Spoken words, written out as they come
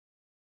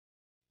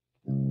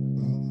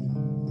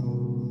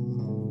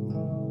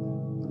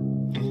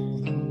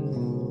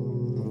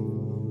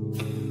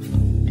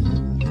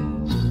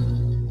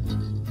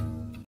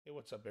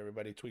What's up,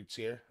 everybody? Tweets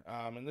here.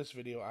 In this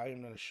video, I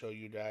am going to show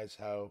you guys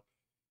how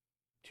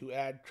to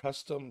add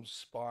custom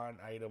spawn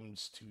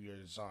items to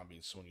your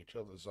zombies. So when you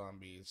kill the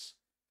zombies,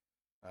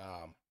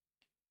 um,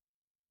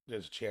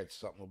 there's a chance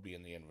something will be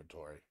in the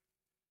inventory,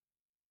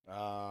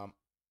 um,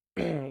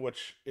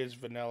 which is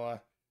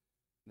vanilla.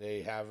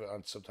 They have it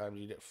on sometimes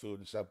you get food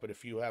and stuff. But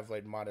if you have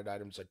like modded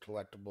items like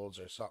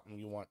collectibles or something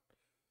you want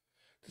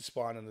to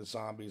spawn in the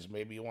zombies,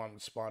 maybe you want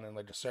to spawn in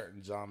like a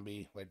certain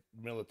zombie, like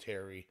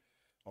military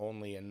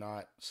only and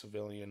not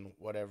civilian,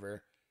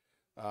 whatever.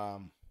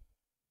 Um,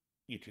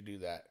 you could do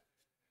that.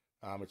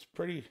 It's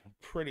pretty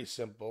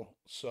simple.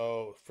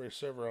 So for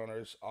server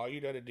owners, all you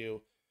got to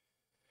do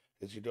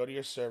is you go to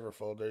your server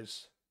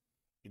folders,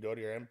 you go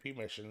to your MP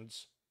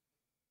missions,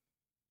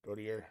 go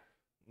to your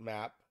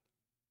map,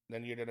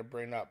 then you're gonna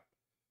bring up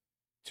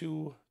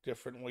two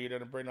different. Well, you're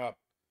gonna bring up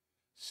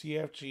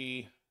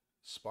CFG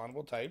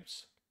spawnable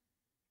types,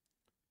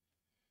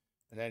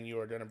 and then you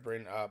are gonna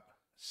bring up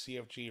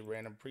CFG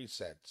random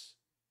presets.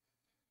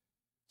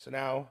 So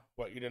now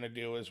what you're going to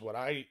do is what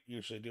I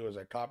usually do is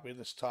I copy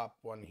this top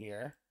one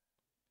here.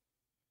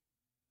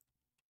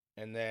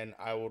 And then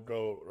I will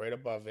go right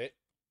above it.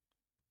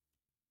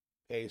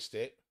 Paste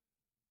it.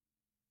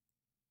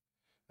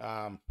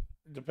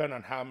 Depending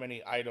on how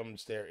many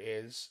items there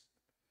is.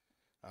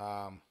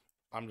 I'm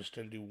just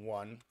going to do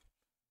one.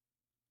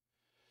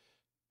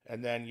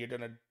 And then you're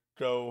going to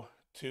go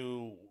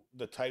to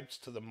the types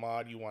to the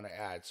mod you want to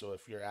add. So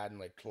if you're adding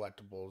like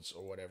collectibles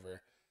or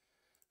whatever,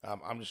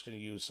 I'm just going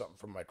to use something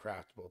from my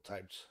craftable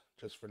types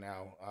just for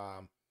now.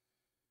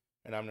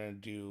 And I'm going to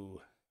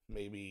do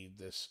maybe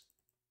this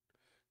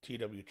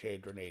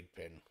TWK grenade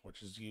pin,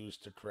 which is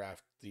used to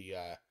craft the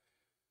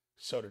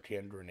soda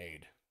can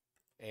grenade.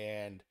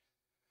 And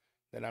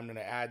then I'm going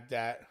to add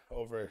that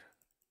over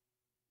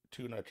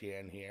tuna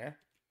can here.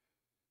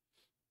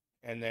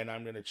 And then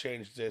I'm going to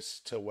change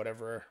this to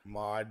whatever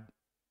mod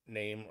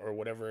name or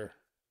whatever.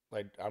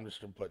 Like, I'm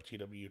just going to put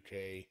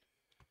TWK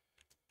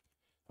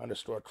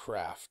underscore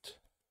craft,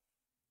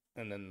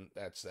 and then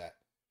that's that.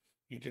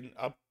 You can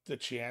up the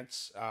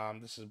chance.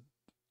 This is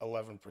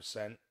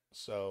 11%,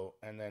 so,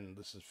 and then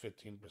this is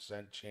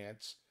 15%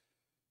 chance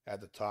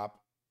at the top.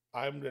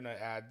 I'm gonna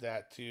add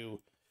that to,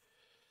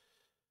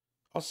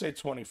 I'll say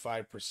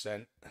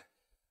 25%,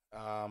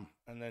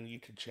 and then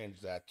you can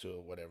change that to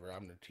whatever.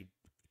 I'm gonna keep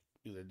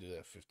either do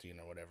that 15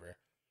 or whatever.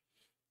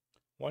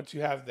 Once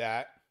you have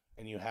that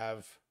and you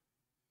have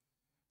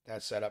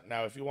that set up,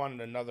 now if you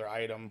wanted another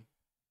item,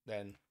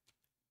 then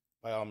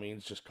by all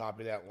means just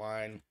copy that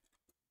line,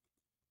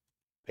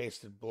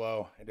 paste it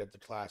below, and get the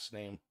class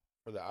name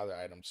for the other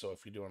item. So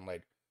if you're doing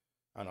like,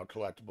 I don't know,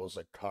 collectibles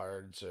like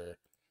cards or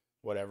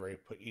whatever, you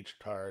put each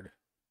card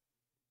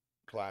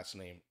class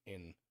name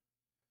in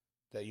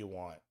that you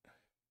want,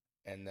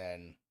 and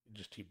then you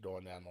just keep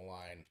going down the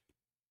line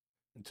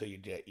until you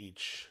get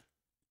each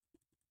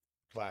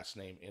class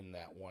name in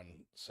that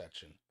one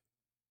section.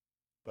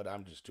 But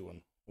I'm just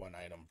doing one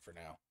item for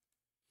now.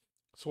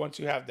 So once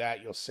you have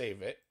that, you'll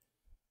save it,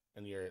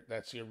 and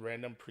that's your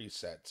random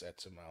presets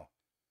XML.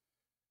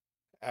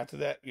 After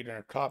that, you're going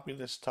to copy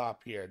this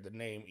top here, the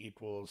name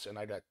equals, and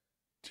I got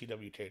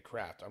TWK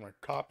craft. I'm going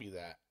to copy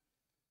that.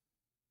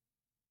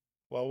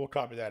 Well, we'll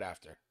copy that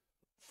after.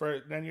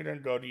 Then you're going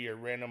to go to your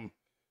random,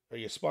 or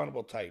your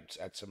spawnable types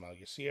XML,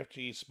 your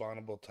CFG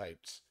spawnable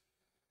types.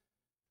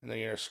 And then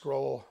you're going to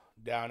scroll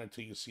down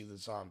until you see the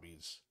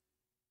zombies.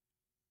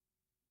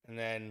 And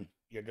then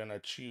you're going to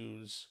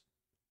choose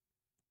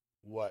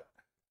what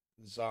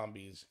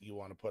zombies you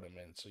want to put them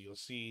in. So you'll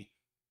see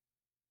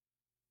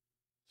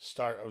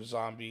start of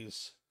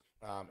zombies,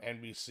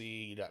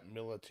 NBC, you got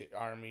military,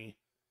 army.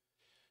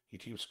 You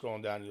keep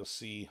scrolling down, you'll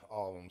see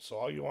all of them. So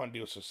all you want to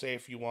do, so say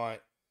if you want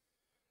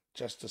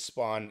just to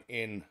spawn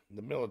in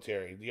the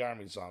military, the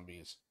army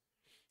zombies,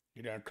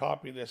 you're going to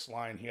copy this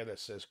line here that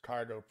says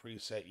cargo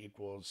preset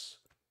equals,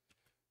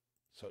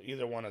 so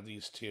either one of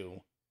these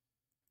two.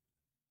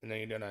 And then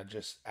you're going to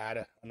just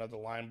add another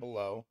line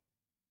below.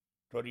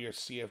 Go to your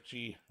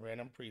CFG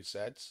random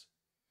presets.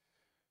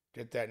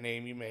 Get that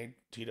name you made,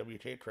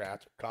 TWK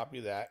craft. Copy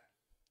that.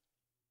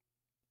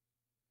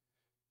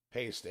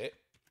 Paste it.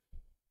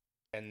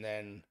 And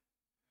then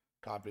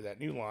copy that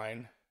new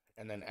line.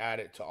 And then add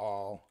it to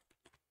all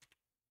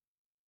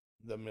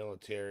the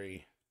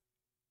military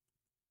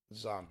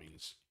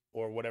zombies.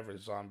 Or whatever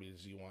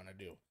zombies you want to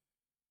do.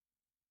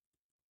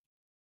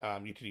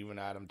 You can even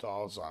add them to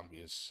all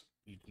zombies.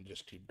 You can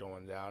just keep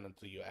going down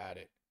until you add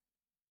it.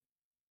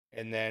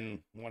 And then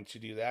once you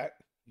do that,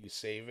 you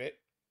save it.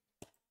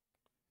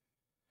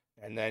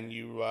 And then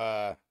you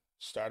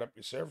start up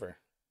your server.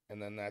 And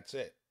then that's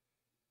it.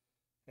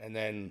 And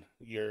then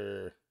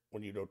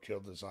when you go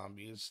kill the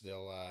zombies,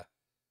 they'll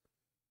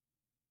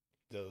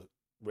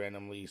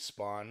randomly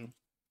spawn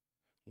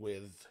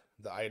with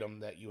the item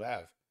that you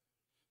have.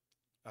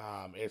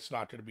 It's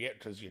not going to be it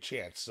because your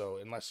chance. So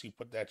unless you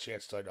put that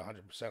chance to like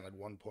 100%, like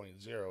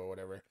 1.0 or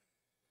whatever,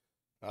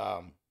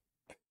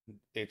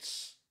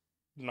 it's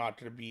not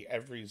going to be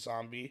every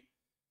zombie,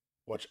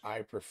 which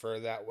I prefer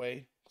that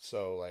way.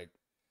 So like,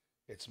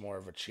 it's more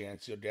of a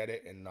chance you'll get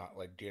it and not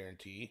like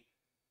guarantee.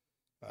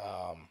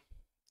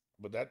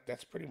 But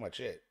that's pretty much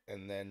it.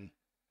 And then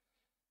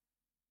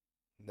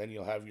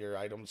you'll have your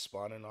items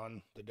spawning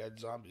on the dead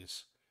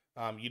zombies.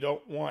 You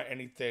don't want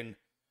anything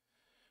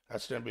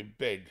that's gonna be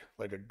big,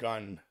 like a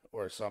gun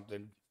or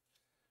something,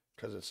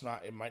 because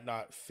it might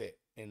not fit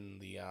in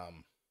the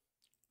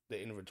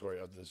inventory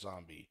of the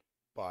zombie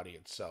body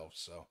itself.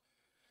 So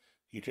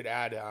you could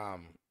add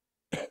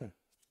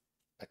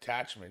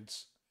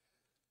attachments,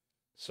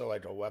 so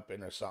like a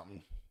weapon or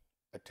something,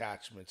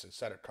 attachments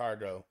instead of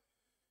cargo.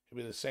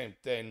 It'd be the same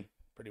thing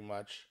pretty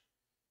much,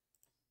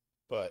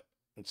 but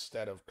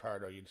instead of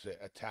cargo, you'd say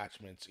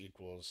attachments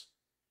equals,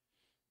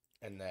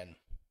 and then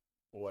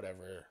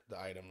whatever the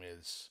item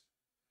is,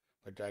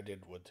 like I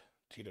did with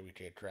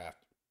TWK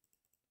Craft,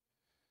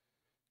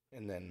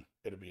 and then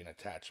it'll be an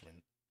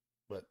attachment,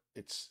 but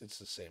it's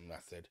the same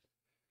method.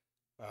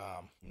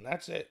 And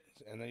that's it.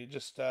 And then you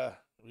just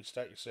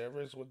restart your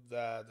servers with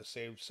the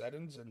saved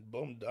settings, and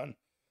boom, done.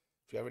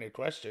 If you have any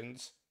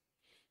questions,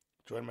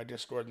 join my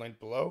Discord link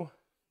below.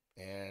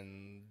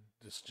 And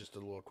this is just a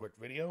little quick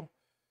video.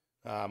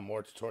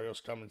 More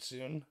tutorials coming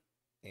soon,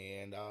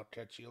 and I'll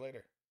catch you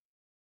later.